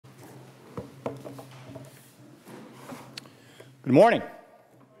Good morning.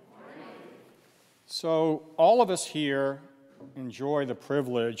 So all of us here enjoy the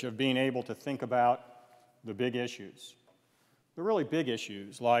privilege of being able to think about the big issues. The really big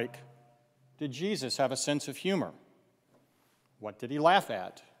issues like, did Jesus have a sense of humor? What did he laugh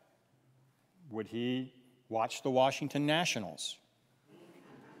at? Would he watch the Washington Nationals?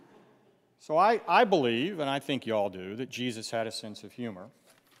 So I believe, and I think you all do, that Jesus had a sense of humor.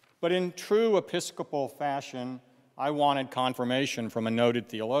 But in true Episcopal fashion, I wanted confirmation from a noted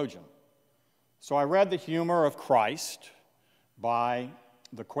theologian. So I read The Humor of Christ by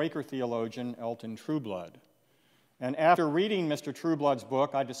the Quaker theologian Elton Trueblood. And after reading Mr. Trueblood's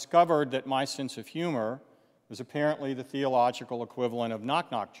book, I discovered that my sense of humor was apparently the theological equivalent of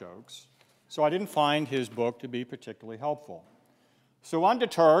knock-knock jokes, so I didn't find his book to be particularly helpful. So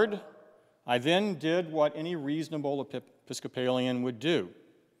undeterred, I then did what any reasonable Episcopalian would do.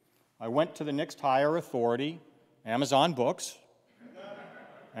 I went to the next higher authority, Amazon Books,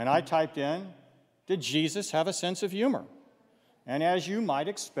 and I typed in, did Jesus have a sense of humor? And as you might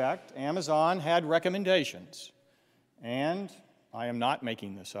expect, Amazon had recommendations. And I am not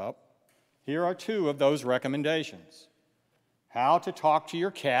making this up. Here are two of those recommendations. How to Talk to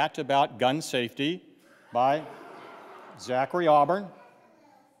Your Cat About Gun Safety by Zachary Auburn,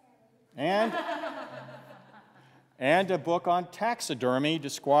 and a book on taxidermy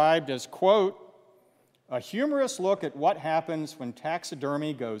described as, quote, a humorous look at what happens when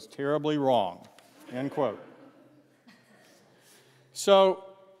taxidermy goes terribly wrong, end quote. So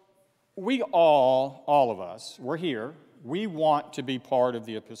we all of us, we're here, we want to be part of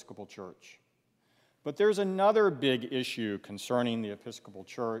the Episcopal Church. But there's another big issue concerning the Episcopal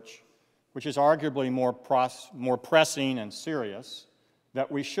Church, which is arguably more pressing and serious,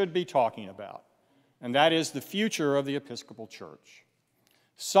 that we should be talking about, and that is the future of the Episcopal Church.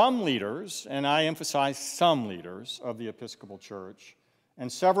 Some leaders, and I emphasize some leaders of the Episcopal Church,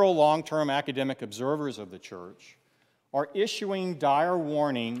 and several long-term academic observers of the Church are issuing dire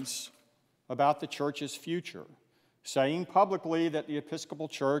warnings about the Church's future, saying publicly that the Episcopal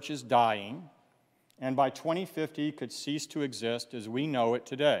Church is dying and by 2050 could cease to exist as we know it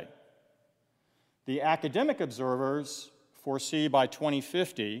today. The academic observers foresee by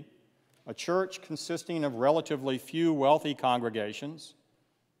 2050 a church consisting of relatively few wealthy congregations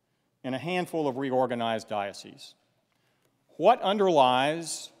and a handful of reorganized dioceses. What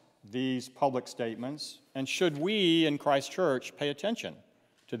underlies these public statements, and should we in Christ Church pay attention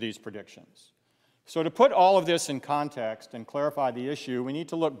to these predictions? So to put all of this in context and clarify the issue, we need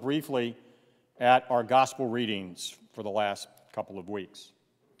to look briefly at our gospel readings for the last couple of weeks.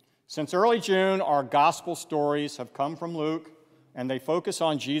 Since early June, our gospel stories have come from Luke, and they focus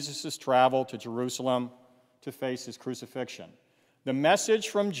on Jesus' travel to Jerusalem to face his crucifixion. The message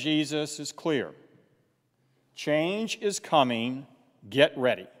from Jesus is clear. Change is coming, get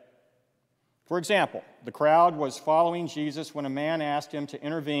ready. For example, the crowd was following Jesus when a man asked him to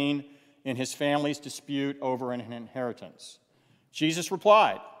intervene in his family's dispute over an inheritance. Jesus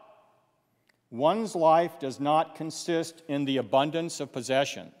replied, one's life does not consist in the abundance of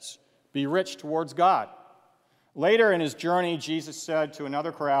possessions. Be rich towards God. Later in his journey, Jesus said to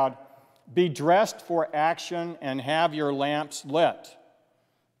another crowd, be dressed for action and have your lamps lit,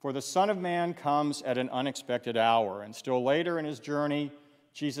 for the Son of Man comes at an unexpected hour. And still later in his journey,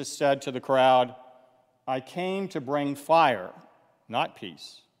 Jesus said to the crowd, I came to bring fire, not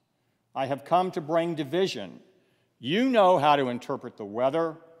peace. I have come to bring division. You know how to interpret the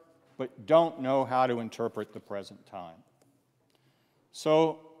weather, but don't know how to interpret the present time.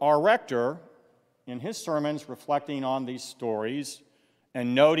 So our rector, in his sermons reflecting on these stories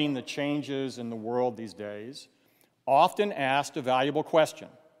and noting the changes in the world these days, often asked a valuable question.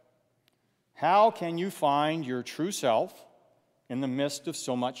 How can you find your true self in the midst of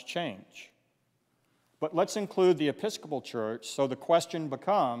so much change? But let's include the Episcopal Church, so the question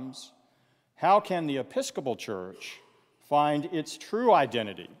becomes, how can the Episcopal Church find its true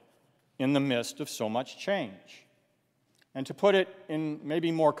identity in the midst of so much change? And to put it in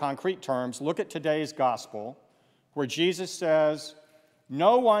maybe more concrete terms, look at today's gospel, where Jesus says,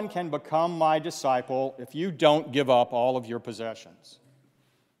 no one can become my disciple if you don't give up all of your possessions.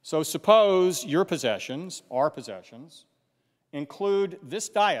 So suppose your possessions, our possessions, include this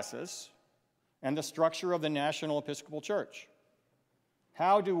diocese and the structure of the National Episcopal Church.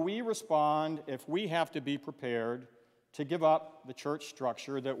 How do we respond if we have to be prepared to give up the church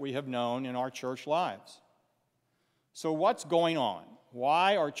structure that we have known in our church lives? So what's going on?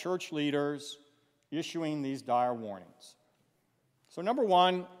 Why are church leaders issuing these dire warnings? So number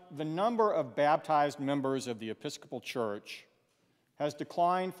one, the number of baptized members of the Episcopal Church has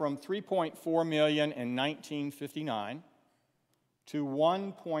declined from 3.4 million in 1959 to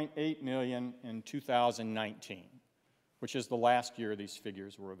 1.8 million in 2019, which is the last year these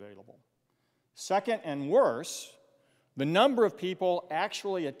figures were available. Second, and worse, the number of people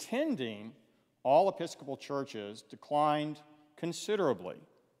actually attending all Episcopal churches declined considerably.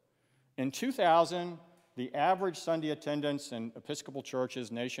 In 2000, the average Sunday attendance in Episcopal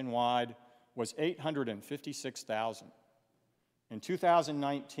churches nationwide was 856,000. In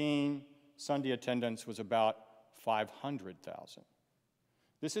 2019, Sunday attendance was about 500,000.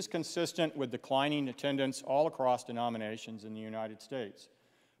 This is consistent with declining attendance all across denominations in the United States.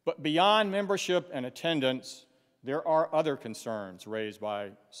 But beyond membership and attendance, there are other concerns raised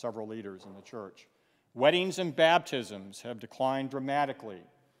by several leaders in the church. Weddings and baptisms have declined dramatically.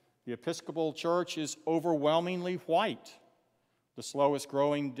 The Episcopal Church is overwhelmingly white, the slowest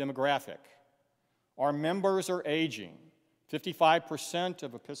growing demographic. Our members are aging. 55%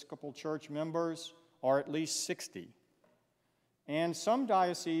 of Episcopal Church members are at least 60. And some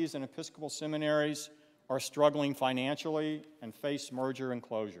dioceses and Episcopal seminaries are struggling financially and face merger and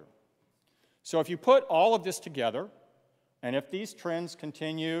closure. So if you put all of this together, and if these trends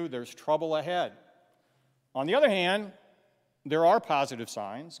continue, there's trouble ahead. On the other hand, there are positive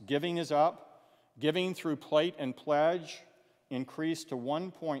signs. Giving is up. Giving through plate and pledge increased to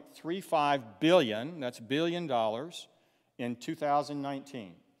 $1.35 billion, that's billion dollars, in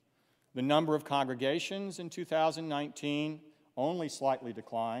 2019. The number of congregations in 2019 only slightly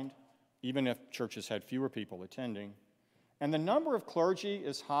declined, even if churches had fewer people attending. And the number of clergy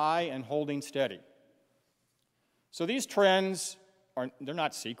is high and holding steady. So these trends they're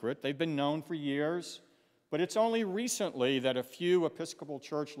not secret. They've been known for years, but it's only recently that a few Episcopal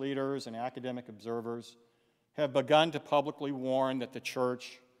church leaders and academic observers have begun to publicly warn that the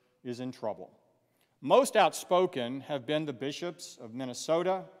church is in trouble. Most outspoken have been the bishops of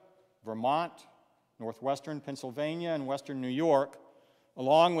Minnesota, Vermont, northwestern Pennsylvania, and western New York,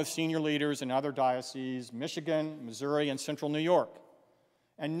 along with senior leaders in other dioceses, Michigan, Missouri, and central New York.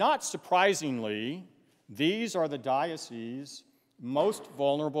 And not surprisingly, these are the dioceses most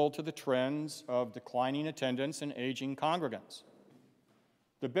vulnerable to the trends of declining attendance and aging congregants.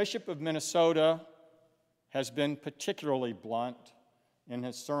 The Bishop of Minnesota has been particularly blunt in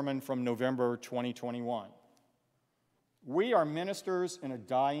his sermon from November 2021. We are ministers in a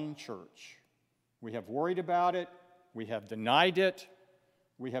dying church. We have worried about it, we have denied it,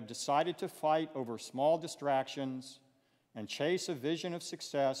 we have decided to fight over small distractions and chase a vision of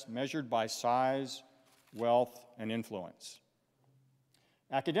success measured by size, wealth, and influence.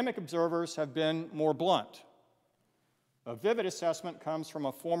 Academic observers have been more blunt. A vivid assessment comes from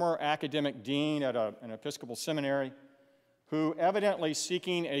a former academic dean at an Episcopal seminary who, evidently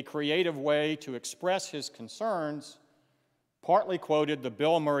seeking a creative way to express his concerns, partly quoted the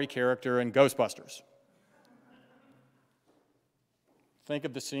Bill Murray character in Ghostbusters. Think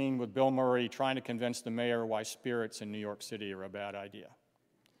of the scene with Bill Murray trying to convince the mayor why spirits in New York City are a bad idea.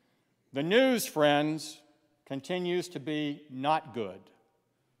 The news, friends, continues to be not good,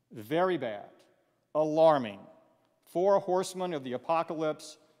 very bad, alarming. 4 horsemen of the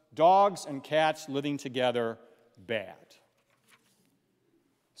apocalypse, dogs and cats living together, bad.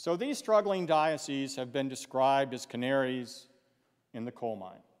 So these struggling dioceses have been described as canaries in the coal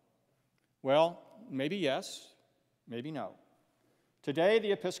mine. Well, maybe yes, maybe no. Today,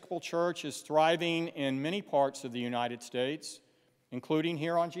 the Episcopal Church is thriving in many parts of the United States, including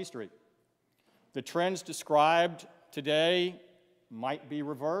here on G Street. The trends described today might be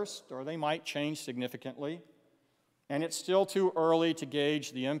reversed, or they might change significantly, and it's still too early to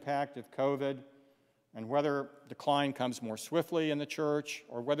gauge the impact of COVID and whether decline comes more swiftly in the church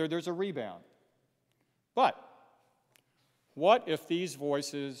or whether there's a rebound. But what if these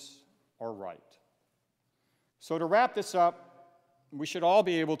voices are right? So to wrap this up, we should all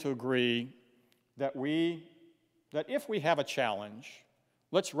be able to agree that if we have a challenge,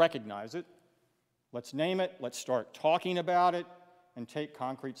 let's recognize it, let's name it, let's start talking about it, and take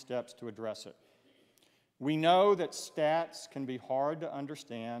concrete steps to address it. We know that stats can be hard to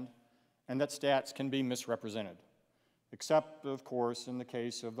understand and that stats can be misrepresented, except, of course, in the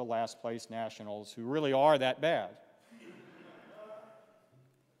case of the last place nationals who really are that bad.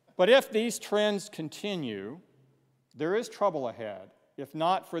 But if these trends continue, there is trouble ahead, if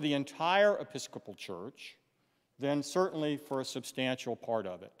not for the entire Episcopal Church, then certainly for a substantial part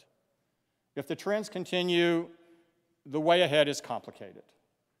of it. If the trends continue, the way ahead is complicated.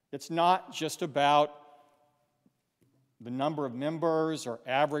 It's not just about the number of members or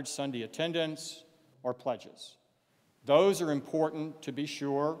average Sunday attendance or pledges. Those are important to be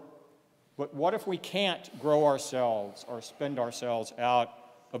sure, But what if we can't grow ourselves or spend ourselves out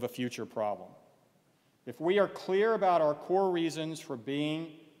of a future problem? If we are clear about our core reasons for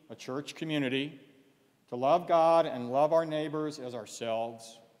being a church community, to love God and love our neighbors as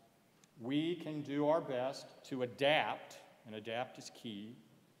ourselves, we can do our best to adapt, and adapt is key.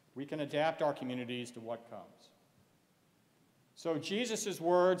 We can adapt our communities to what comes. So Jesus'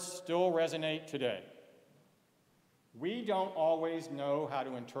 words still resonate today. We don't always know how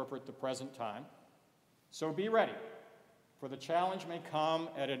to interpret the present time, so be ready, for the challenge may come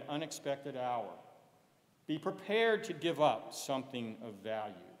at an unexpected hour. Be prepared to give up something of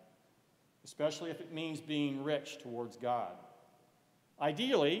value, especially if it means being rich towards God.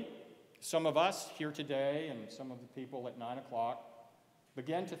 Ideally, some of us here today and some of the people at 9 o'clock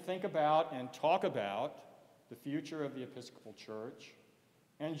begin to think about and talk about the future of the Episcopal Church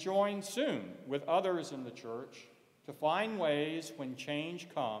and join soon with others in the church to find ways when change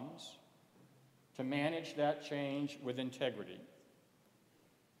comes to manage that change with integrity.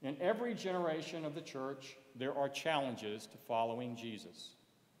 In every generation of the church, there are challenges to following Jesus.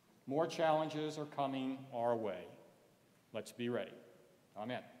 More challenges are coming our way. Let's be ready.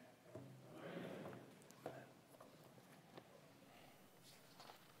 Amen.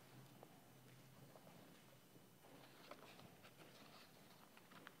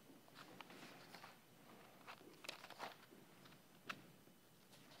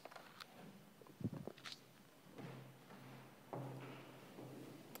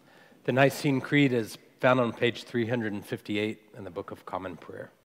 The Nicene Creed is found on page 358 in the Book of Common Prayer.